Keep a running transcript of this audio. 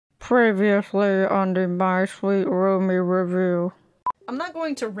Previously on the My Sweet Roomie review. I'm not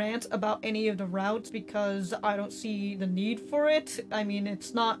going to rant about any of the routes because I don't see the need for it. I mean,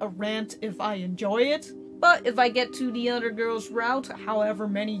 it's not a rant if I enjoy it. But if I get to the other girl's route, however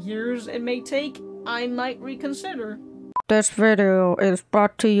many years it may take, I might reconsider. This video is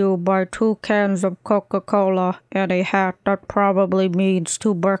brought to you by 2 cans of Coca-Cola and a hat that probably means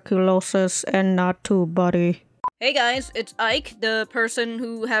tuberculosis and not too buddy. Hey guys, it's Ike, the person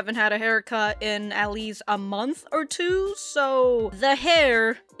who haven't had a haircut in at least a month or two, so the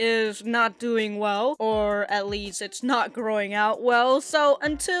hair is not doing well, or at least it's not growing out well, so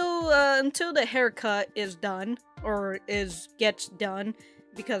until the haircut is done, or gets done,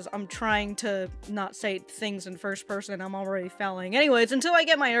 because I'm trying to not say things in first person, I'm already failing. Anyways, until I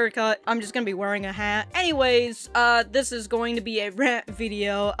get my haircut, I'm just gonna be wearing a hat. Anyways, this is going to be a rant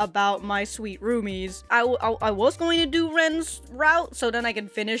video about my sweet roomies. I was going to do Ren's route, so then I can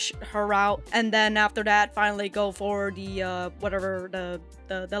finish her route, and then after that, finally go for the,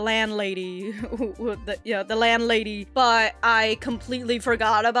 the landlady, the landlady, but I completely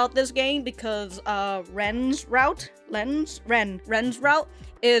forgot about this game because, Ren's route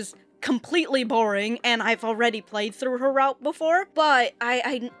is completely boring, and I've already played through her route before, but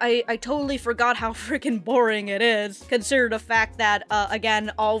I totally forgot how freaking boring it is, consider the fact that,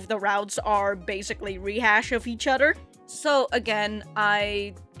 again, all of the routes are basically rehash of each other. So, again,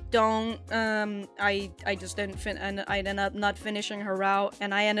 I just didn't and I ended up not finishing her route,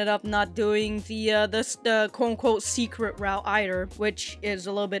 and I ended up not doing the quote-unquote secret route either, which is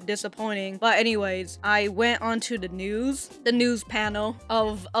a little bit disappointing. But anyways, I went onto the news panel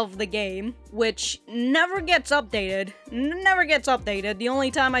of the game, which never gets updated. The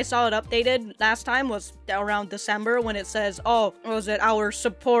only time I saw it updated last time was around December, when it says, oh, was it our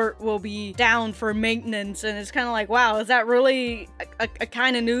support will be down for maintenance, and it's kind of like, wow, is that really a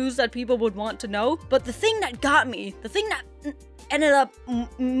kind of news that people would want to know? But the thing that got me, the thing that ended up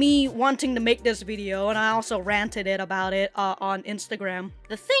me wanting to make this video, and I also ranted about it on Instagram,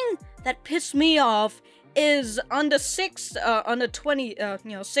 the thing that pissed me off is on the 6th, on the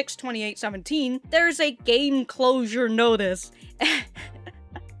 6/28/17, there's a game closure notice.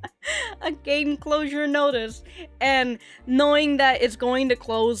 A game closure notice, and knowing that it's going to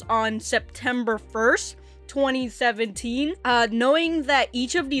close on September 1st, 2017, knowing that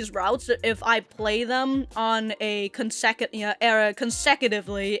each of these routes, if I play them on a consecutively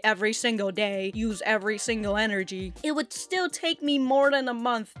every single day, use every single energy, it would still take me more than a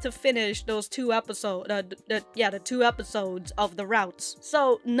month to finish those 2 episodes, the 2 episodes of the routes.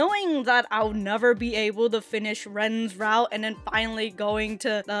 So knowing that I'll never be able to finish Ren's route, and then finally going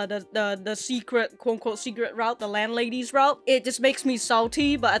to the secret, quote-unquote secret route, the landlady's route, it just makes me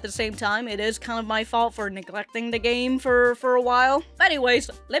salty, but at the same time, it is kind of my fault for neglecting the game for a while. But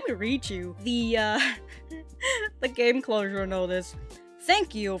anyways, let me read you the the game closure notice.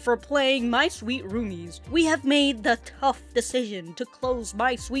 Thank you for playing My Sweet Roomies. We have made the tough decision to close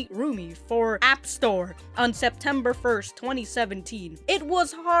My Sweet Roomie for App Store on September 1st, 2017. It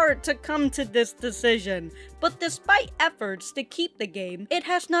was hard to come to this decision, but despite efforts to keep the game, it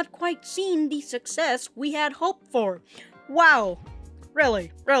has not quite seen the success we had hoped for. Wow.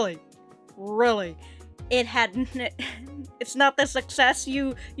 Really? It's not the success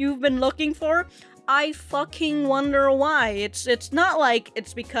you've been looking for? I fucking wonder why. It's not like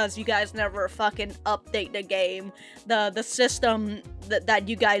it's because you guys never fucking update the game. The system that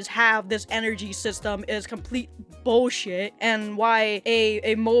you guys have, this energy system, is complete bullshit, and why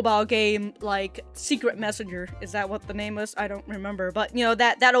a mobile game like Secret Messenger, is that what the name is? I don't remember, but you know,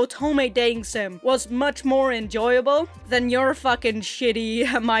 that otome dating sim was much more enjoyable than your fucking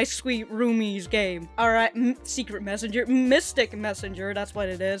shitty My Sweet Roomies game. Alright, Secret Messenger, Mystic Messenger, that's what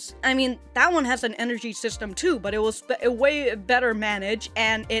it is. I mean, that one has an energy system too, but it was way better managed,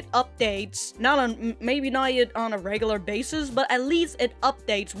 and it updates, maybe not on a regular basis, but at least it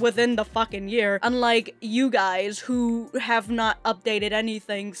updates within the fucking year, unlike you guys who have not updated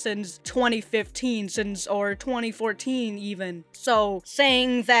anything since 2015, or 2014 even. So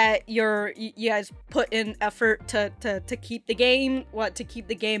saying that you guys put in effort to keep the game, to keep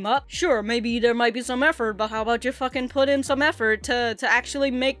the game up, sure, maybe there might be some effort, but how about you fucking put in some effort to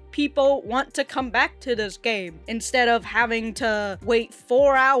actually make people want to come back to this game, instead of having to wait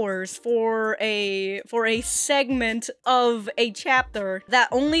 4 hours for a segment of a chapter that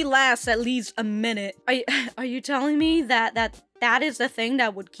only lasts at least a minute. Are you telling me that that is the thing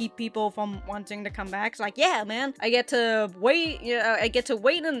that would keep people from wanting to come back. It's like, yeah, man, I get to wait, I get to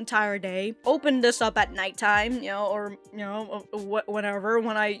wait an entire day, open this up at nighttime, or, whatever,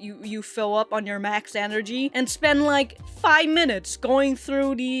 when you fill up on your max energy, and spend like 5 minutes going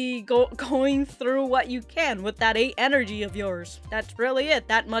through going through what you can with that 8 energy of yours. That's really it.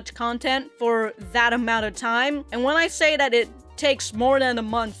 That much content for that amount of time. And when I say that it takes more than a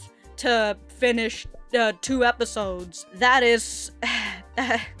month to finish 2 episodes, that is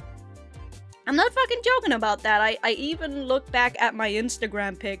I'm not fucking joking about that. I even look back at my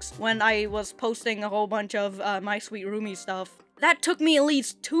Instagram pics when I was posting a whole bunch of My Sweet Roomie stuff. That took me at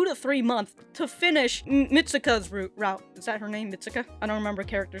least 2 to 3 months to finish Mitsuka's route. Is that her name, Mitsuka? I don't remember a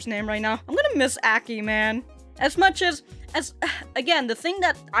character's name right now. I'm gonna miss Aki, man. As much as again, the thing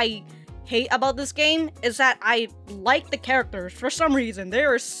that I hate about this game is that I like the characters for some reason. They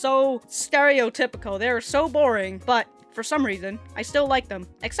are so stereotypical. They are so boring, but for some reason, I still like them.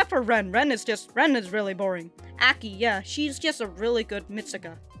 Except for Ren. Ren is really boring. Aki, yeah, she's just a really good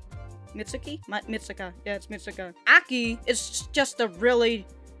Mitsuka. Mitsuka? Yeah, it's Mitsuka. Aki is just a really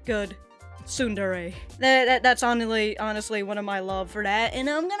good tsundere. That's honestly one of my love for that. And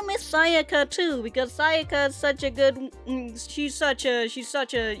I'm gonna miss Sayaka too, because Sayaka is such a good, she's such a,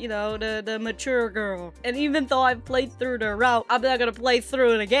 the mature girl. And even though I've played through the route, I'm not gonna play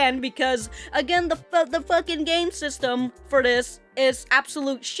through it again, because again, the fucking game system for this is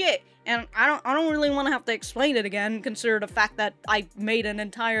absolute shit. And I don't really want to have to explain it again, consider the fact that I made an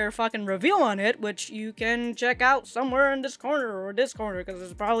entire fucking review on it, which you can check out somewhere in this corner or this corner, because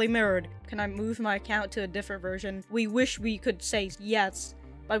it's probably mirrored. Can I move my account to a different version? We wish we could say yes,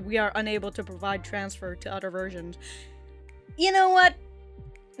 but we are unable to provide transfer to other versions. You know what?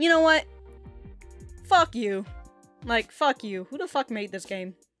 Fuck you. Like, fuck you. Who the fuck made this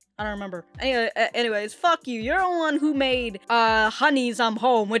game? I don't remember. Anyways, fuck you. You're the one who made Honey's I'm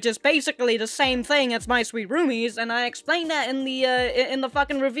Home, which is basically the same thing as My Sweet Roomies, and I explained that in the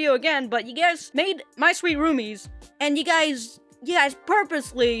fucking review again. But you guys made My Sweet Roomies, and you guys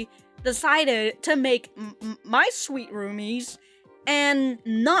purposely decided to make My Sweet Roomies and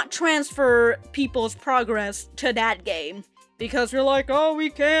not transfer people's progress to that game. Because you're like, oh,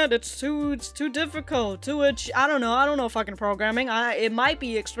 we can't, it's too difficult, to which, I don't know fucking programming, it might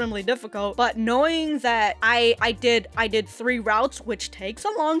be extremely difficult, but knowing that I did 3 routes, which takes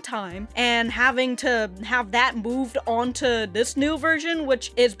a long time, and having to have that moved onto this new version,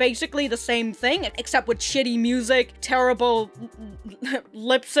 which is basically the same thing, except with shitty music, terrible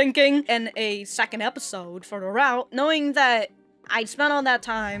lip syncing, and a second episode for the route, knowing that I spent all that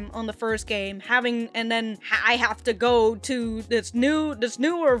time on the first game, and then I have to go to this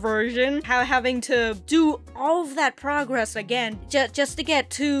newer version, having to do all of that progress again, just to get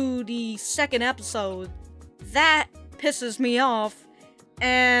to the second episode. That pisses me off,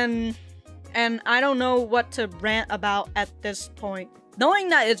 and I don't know what to rant about at this point. Knowing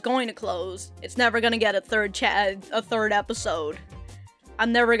that it's going to close, it's never gonna get a third episode.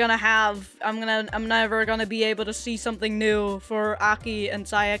 I'm never gonna be able to see something new for Aki and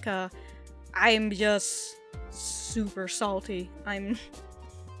Sayaka. I'm just super salty. I'm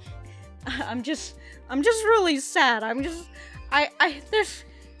just really sad. There's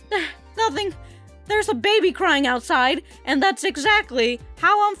nothing. There's a baby crying outside, and that's exactly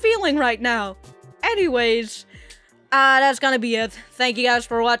how I'm feeling right now. Anyways, that's gonna be it. Thank you guys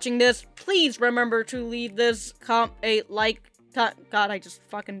for watching this. Please remember to leave this a like. God, I just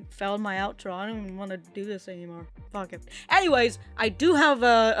fucking failed my outro. I don't even want to do this anymore. Fuck it. Anyways, I do have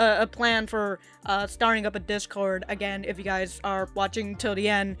a plan for starting up a Discord again, if you guys are watching till the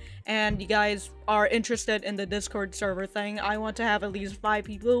end, and you guys are interested in the Discord server thing. I want to have at least 5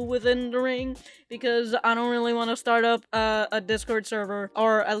 people within the ring, because I don't really want to start up a Discord server,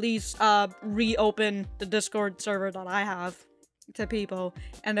 or at least reopen the Discord server that I have to people,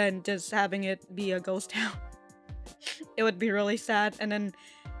 and then just having it be a ghost town. It would be really sad, and then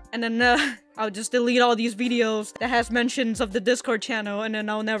I'll just delete all these videos that has mentions of the Discord channel, and then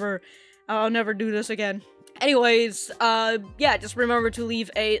I'll never do this again. Anyways, yeah, just remember to leave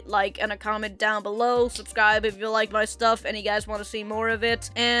a like and a comment down below, subscribe if you like my stuff and you guys want to see more of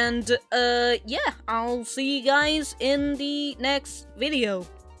it, and yeah, I'll see you guys in the next video.